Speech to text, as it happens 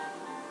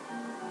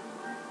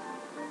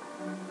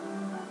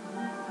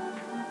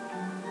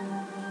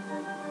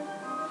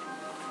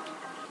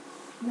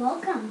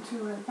Welcome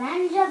to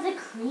Revenge of the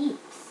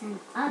Creeps and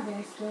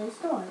Other Scary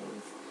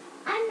Stories.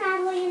 I'm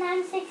Natalie and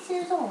I'm 6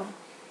 years old.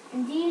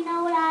 And do you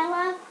know what I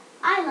love?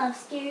 I love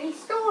scary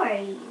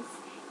stories.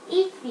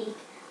 Each week,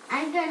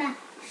 I'm going to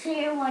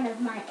share one of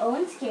my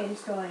own scary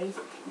stories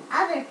and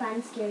other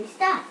fun scary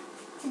stuff.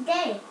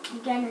 Today,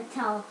 I'm going to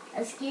tell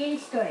a scary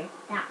story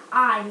that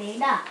I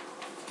made up.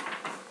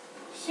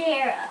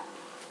 Share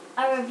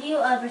a review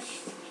of a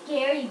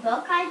scary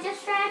book I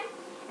just read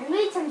and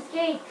read some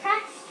scary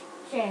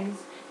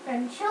questions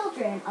from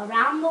children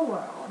around the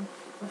world.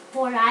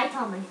 Before I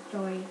tell my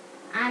story,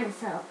 I'm going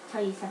to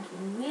tell you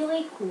something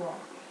really cool.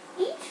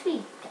 Each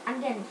week, I'm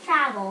going to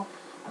travel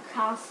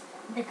across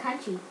the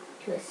country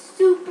to a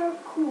super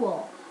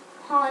cool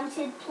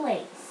haunted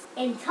place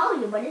and tell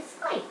you what it's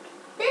like.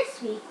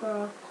 This week,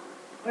 we're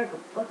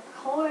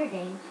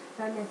recording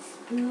from the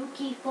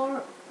spooky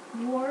Fort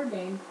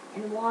Worden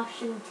in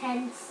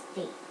Washington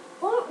State.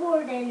 Fort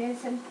Worden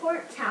is in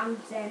Port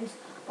Townsend,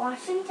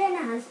 Washington.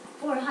 Has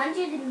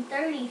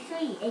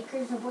 433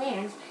 acres of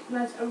land and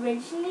was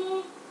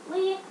originally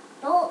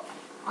built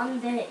on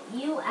the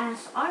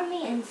U.S.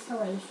 Army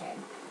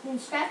installation.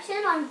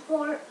 Construction on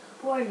Fort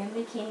Worden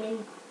began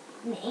in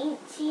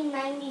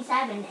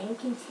 1897 and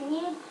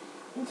continued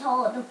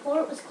until the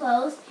fort was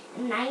closed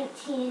in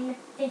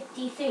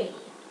 1953.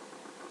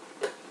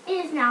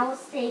 It is now a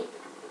state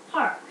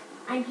park.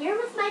 I'm here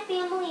with my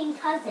family and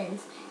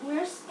cousins, and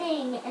we're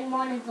staying in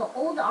one of the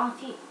old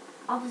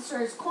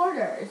officers'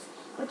 quarters,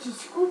 which is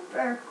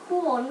super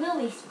cool and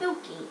really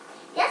spooky.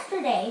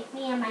 Yesterday,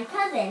 me and my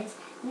cousins,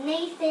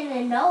 Nathan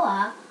and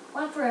Noah,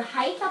 went for a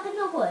hike up in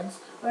the woods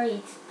where we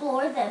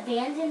explored the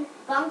abandoned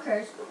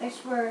bunkers,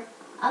 which were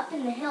up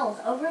in the hills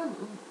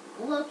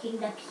overlooking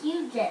the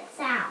Puget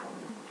Sound.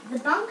 The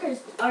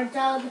bunkers are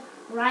dug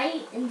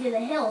right into the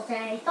hills,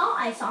 and I thought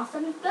I saw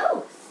some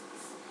ghosts.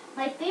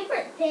 My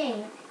favorite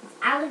thing is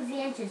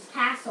Alexander's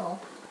Castle,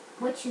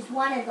 which is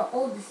one of the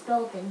oldest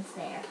buildings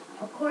there.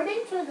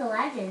 According to the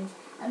legend,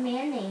 a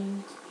man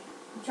named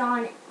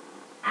John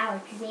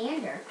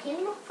Alexander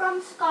came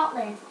from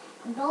Scotland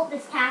and built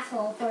this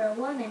castle for a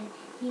woman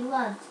he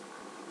loved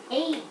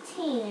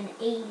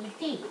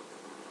 1883.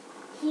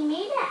 He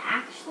made it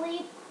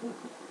actually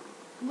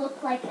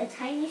look like a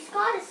tiny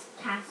Scottish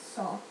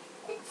castle.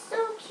 It's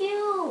so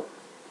cute!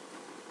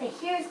 But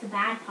here's the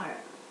bad part.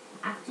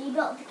 After he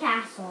built the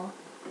castle,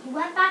 he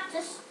went back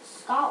to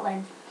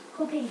Scotland,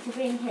 hoping to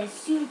bring his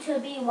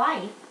soon-to-be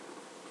wife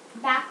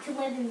back to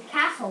live in the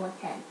castle with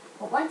him.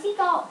 But once he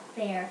got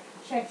there,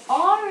 she had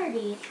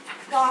already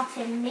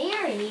gotten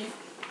married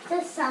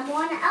to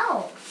someone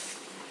else.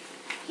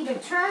 He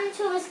returned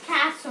to his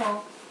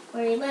castle,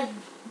 where he lived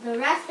the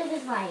rest of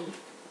his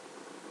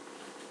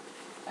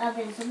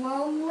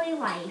lonely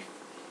life,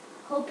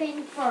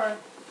 hoping for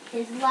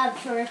his love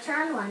to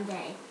return one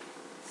day.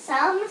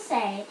 Some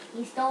say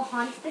he still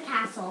haunts the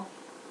castle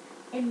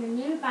in the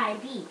nearby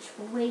beach,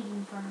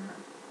 waiting for her.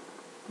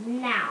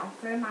 Now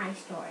for my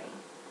story.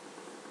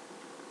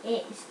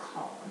 It is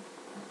called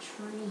A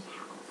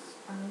Treehouse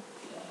of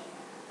Terror.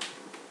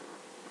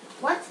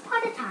 Once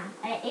upon a time,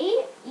 an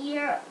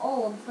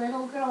 8-year-old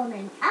little girl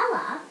named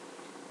Ella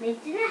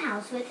lived in a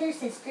house with her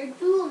sister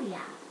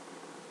Julia.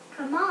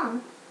 Her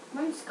mom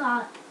once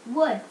got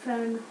wood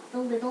from the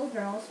little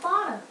girl's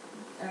father.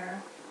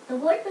 The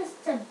wood was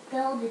to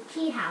build a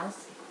tree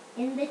house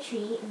in the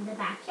tree in the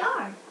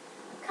backyard.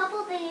 A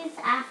couple days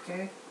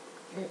after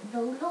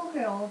the little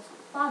girl's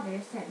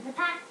father sent the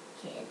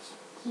package,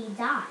 he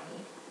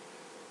died.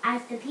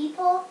 As the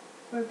people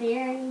were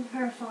burying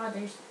her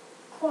father's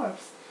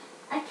corpse,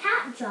 a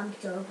cat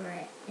jumped over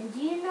it. And do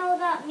you know what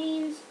that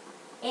means?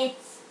 It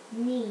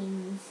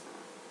means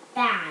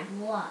bad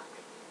luck.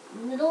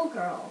 The little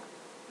girl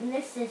and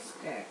the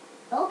sister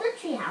built a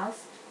tree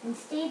house and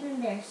stayed in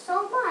there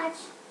so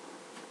much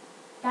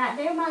that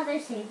their mother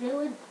said they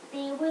would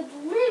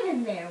live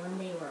in there when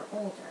they were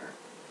older.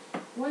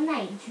 One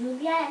night,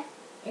 Julia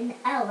and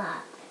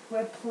Ella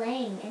were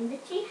playing in the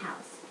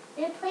treehouse.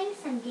 They were playing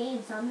some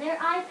games on their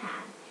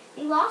iPad.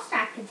 They lost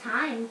track of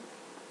time,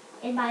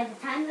 and by the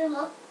time they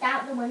looked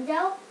out the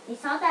window, they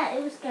saw that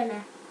it was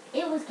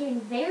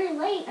getting very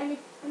late, and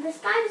the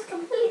sky was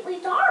completely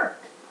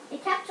dark. They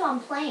kept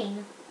on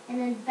playing, and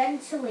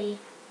eventually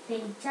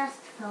they just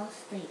fell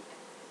asleep.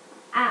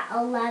 At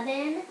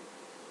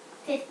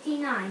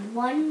 11:59,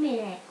 1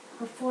 minute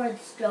before the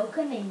stroke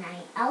of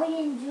midnight, Ellie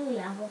and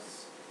Julia were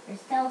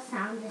still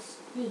sound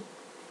asleep.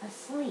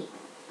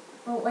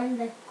 But when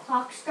the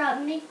clock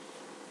struck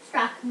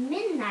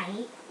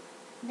midnight,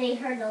 they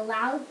heard a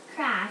loud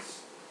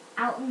crash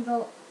out in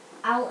the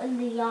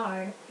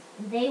yard,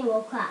 and they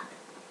woke up.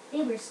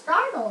 They were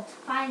startled to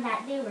find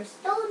that they were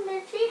still in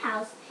their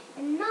treehouse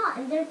and not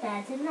in their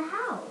beds in the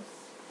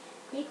house.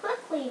 They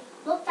quickly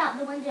looked out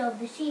the window of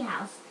the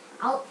treehouse,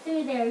 out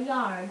through their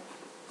yard,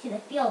 to the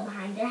field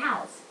behind their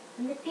house.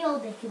 In the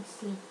field, they could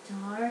see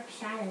dark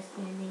shadows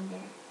standing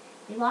there.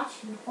 They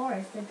watched in horror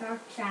as the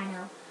dark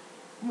shadow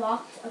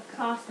walked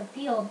across the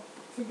field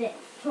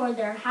toward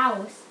their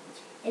house,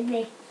 and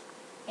they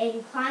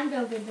and climbed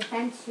over the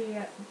fence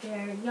to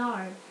their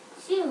yard.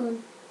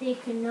 Soon they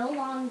could no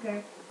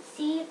longer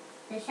see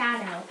the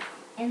shadow,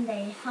 and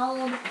they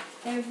held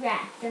their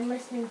breath and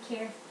listened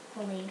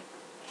carefully,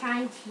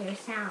 trying to hear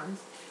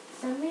sounds.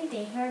 Suddenly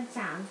they heard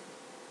sounds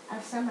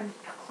of someone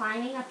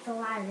climbing up the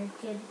ladder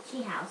to the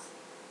treehouse.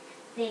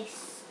 They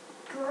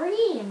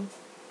screamed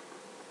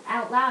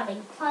out loud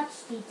and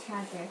clutched each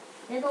other.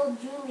 Little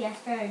Julia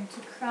started to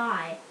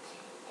cry,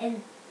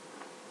 and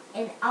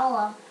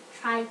Ella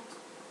tried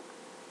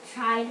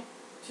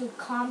to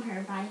calm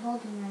her by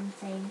holding her and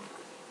saying,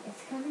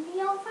 "It's gonna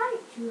be all right,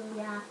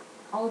 Julia."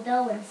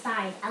 Although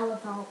inside, Ella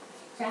felt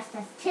just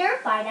as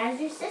terrified as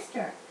her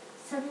sister.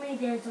 Suddenly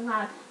there was a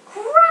loud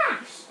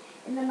crash,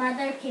 and the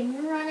mother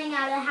came running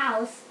out of the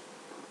house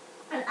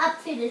and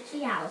up to the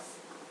treehouse.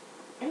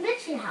 In the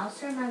treehouse,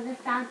 her mother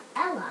found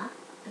Ella,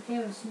 but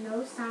there was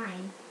no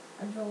sign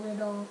of the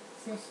little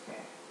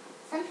sister.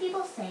 Some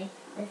people say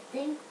the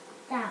thing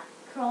that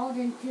crawled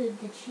into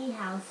the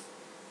treehouse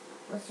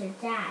was her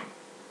dad,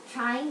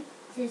 trying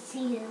to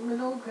see his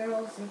little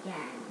girls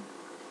again.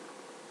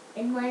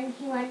 And when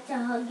he went to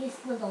hug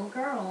his little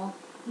girl,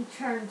 he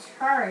turned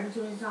her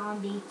into a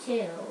zombie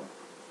too.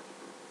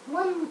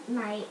 One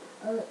night,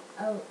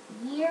 a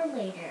year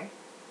later,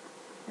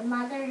 the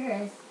mother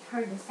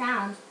heard the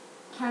sound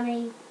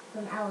coming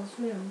from Ella's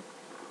room.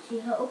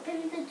 She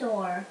opened the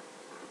door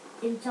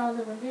and saw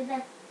the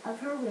window of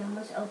her room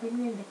was open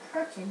and the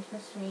curtains were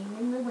swaying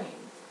in the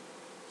wind.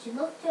 She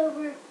looked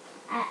over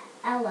at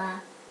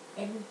Ella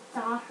and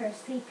saw her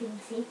sleeping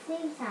safely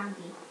and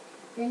soundly.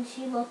 Then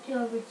she looked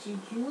over to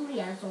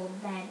Julia's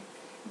old bed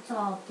and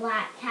saw a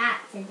black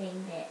cat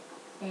sitting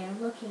there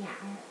looking at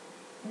her.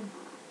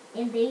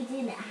 And they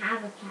didn't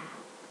have a cat.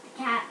 The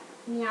cat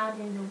meowed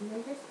in the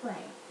weirdest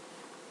way,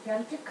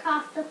 jumped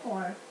across the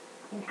floor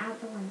and out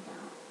the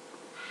window,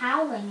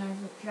 howling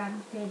as it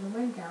jumped through the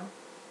window.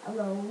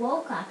 Ella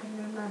woke up and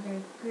her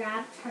mother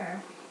grabbed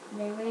her and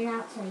they ran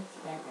outside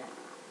together.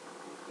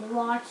 They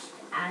watched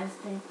as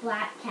the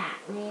black cat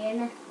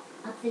ran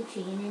up the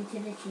tree and into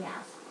the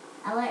treehouse.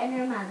 Ella and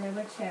her mother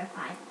were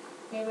terrified.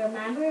 They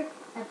remembered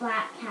the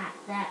black cat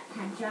that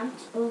had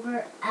jumped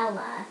over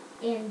Ella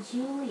and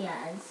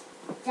Julia's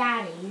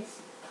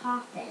daddy's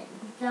coffin,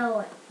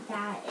 though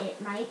that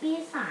it might be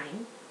a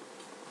sign.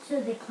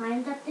 So they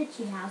climbed up the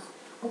treehouse,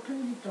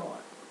 opened the door.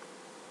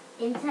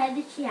 Inside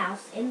the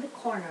treehouse, in the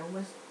corner,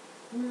 was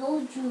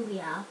little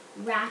Julia,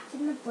 wrapped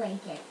in the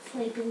blanket,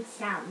 sleeping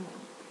soundly.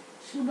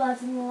 She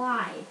wasn't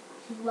alive.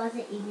 She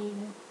wasn't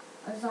even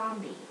a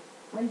zombie.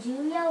 When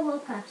Julia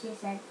woke up, she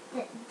said,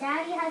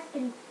 "Daddy has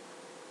been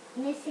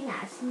missing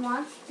us and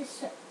wants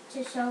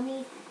to show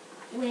me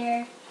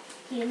where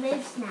he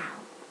lives now.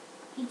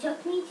 He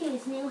took me to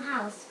his new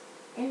house,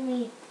 and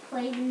we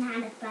played and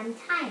had a fun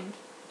time.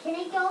 Can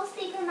I go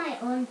sleep in my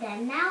own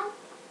bed now?"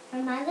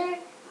 Her mother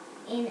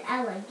and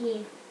Ella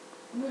gave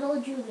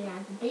little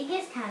Julia the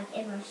biggest hug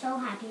and were so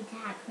happy to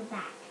have her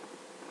back.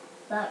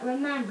 But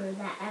remember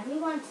that every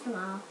once in a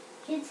while,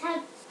 kids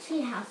have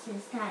tree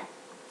houses that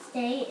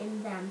stay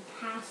in them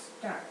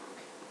past dark.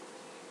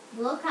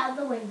 Look out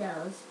the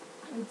windows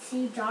and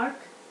see dark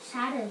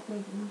shadows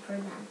waiting for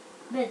them,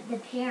 but the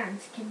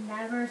parents can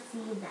never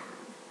see them.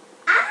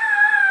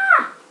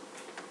 Ah!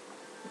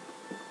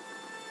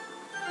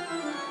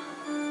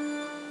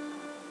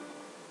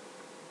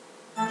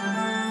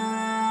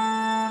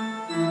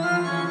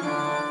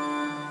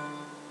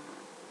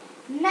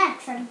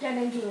 Next, I'm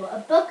going to do a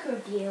book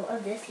review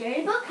of this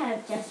scary book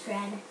I've just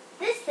read.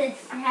 This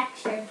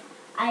section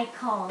I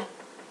call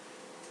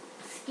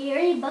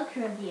Scary Book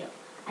Review.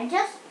 I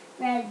just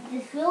read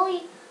this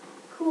really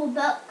cool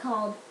book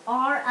called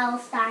R.L.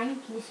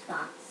 Stine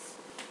Goosebumps.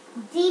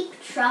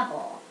 Deep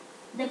Trouble.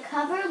 The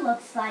cover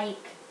looks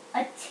like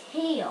a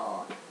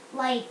tail,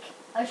 like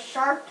a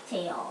shark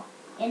tail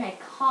in a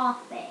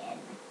coffin.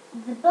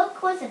 The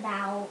book was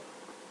about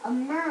a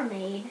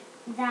mermaid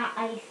that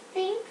I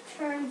think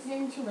turns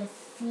into a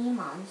sea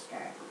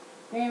monster.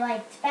 What I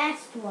liked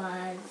best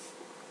was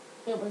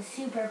it was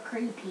super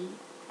creepy.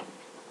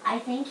 I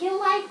think you'll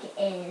like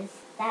is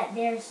that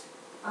there's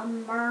a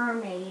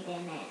mermaid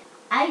in it.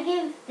 I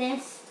give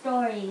this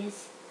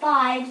stories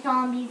 5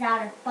 zombies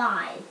out of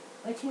 5,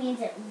 which means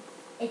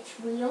it's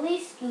really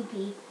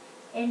spoopy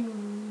and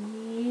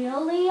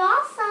really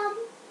awesome.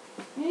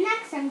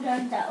 Next, I'm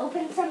going to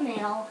open some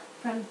mail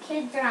from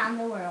kids around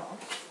the world.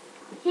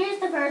 Here's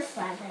the first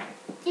letter.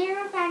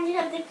 Dear Revenge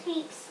of the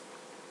Creeps,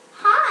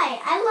 hi,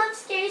 I love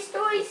scary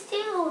stories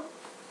too.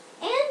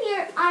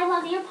 And I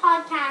love your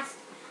podcast.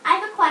 I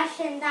have a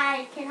question that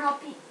I can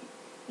help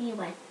you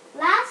with.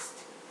 Last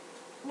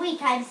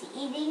week I was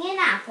eating an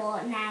apple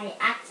and I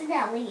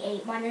accidentally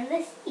ate one of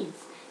the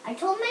seeds. I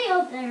told my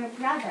older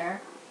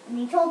brother and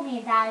he told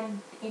me that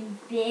I'm in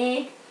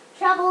big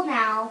trouble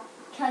now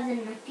because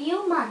in a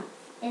few months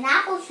an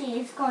apple tree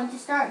is going to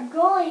start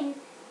growing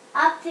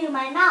up through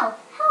my mouth.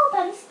 Help,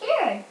 I'm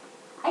scared.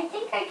 I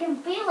think I can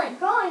feel it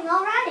growing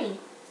already.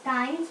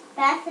 Steins,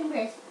 Beth and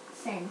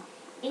Brisson,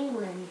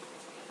 England,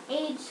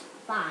 age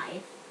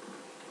 5.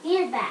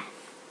 Dear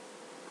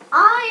Beth,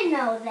 I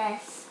know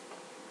this.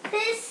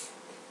 This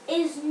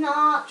is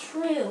not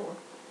true.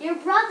 Your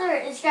brother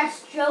is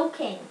just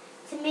joking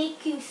to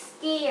make you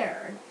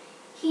scared.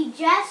 He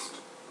just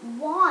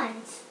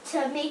wants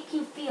to make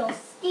you feel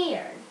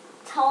scared.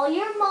 Tell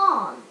your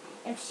mom.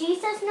 If she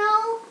says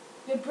no,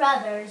 your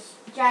brother's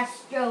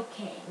just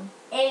joking.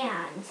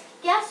 And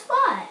guess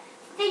what?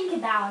 Think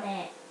about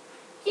it.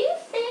 Do you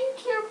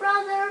think your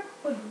brother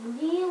would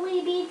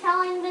really be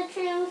telling the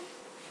truth?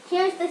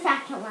 Here's the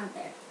second one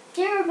there.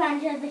 Dear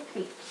Revenge of the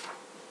Creeps.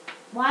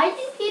 Why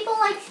do people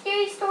like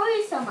scary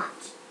stories so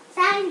much?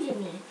 Signed,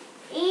 Jimmy,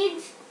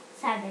 age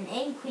 7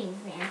 in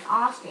Queensland,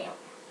 Australia.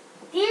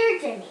 Dear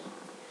Jimmy,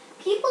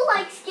 people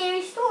like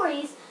scary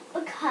stories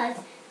because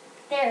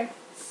they're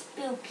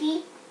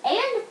spooky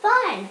and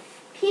fun.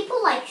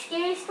 People like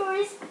scary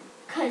stories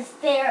because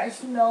there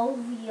is no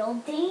real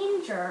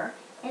danger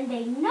and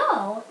they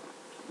know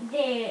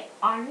they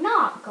are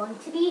not going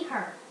to be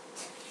hurt.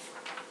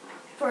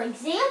 For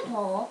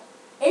example,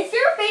 is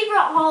your favorite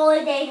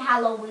holiday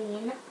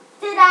Halloween?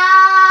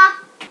 Ta-da!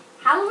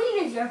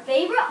 Halloween is your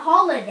favorite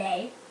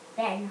holiday,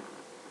 then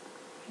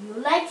you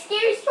like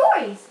scary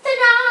stories.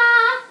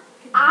 Ta-da!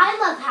 I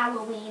love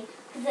Halloween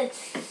because it's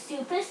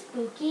super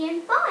spooky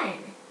and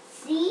fun.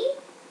 See?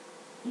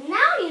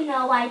 Now you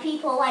know why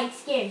people like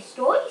scary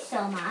stories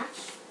so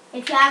much.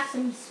 If you have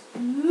some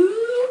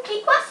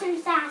spooky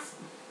questions to ask,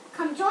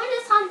 come join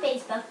us on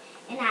Facebook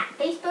and at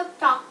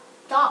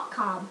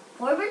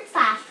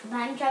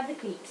facebook.com/Revenge of the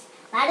Creeps.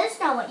 Let us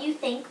know what you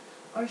think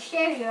or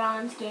share your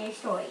own scary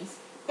stories.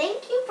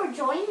 Thank you for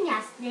joining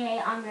us today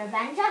on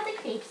Revenge of the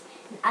Creeps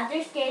and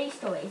other scary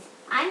stories.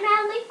 I'm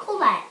Natalie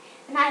Colette,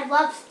 and I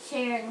love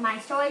sharing my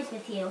stories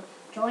with you.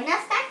 Join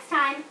us next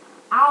time.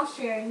 I'll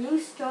share a new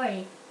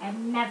story I've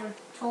never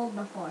told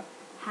before.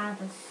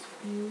 Have a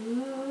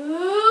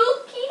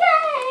spooky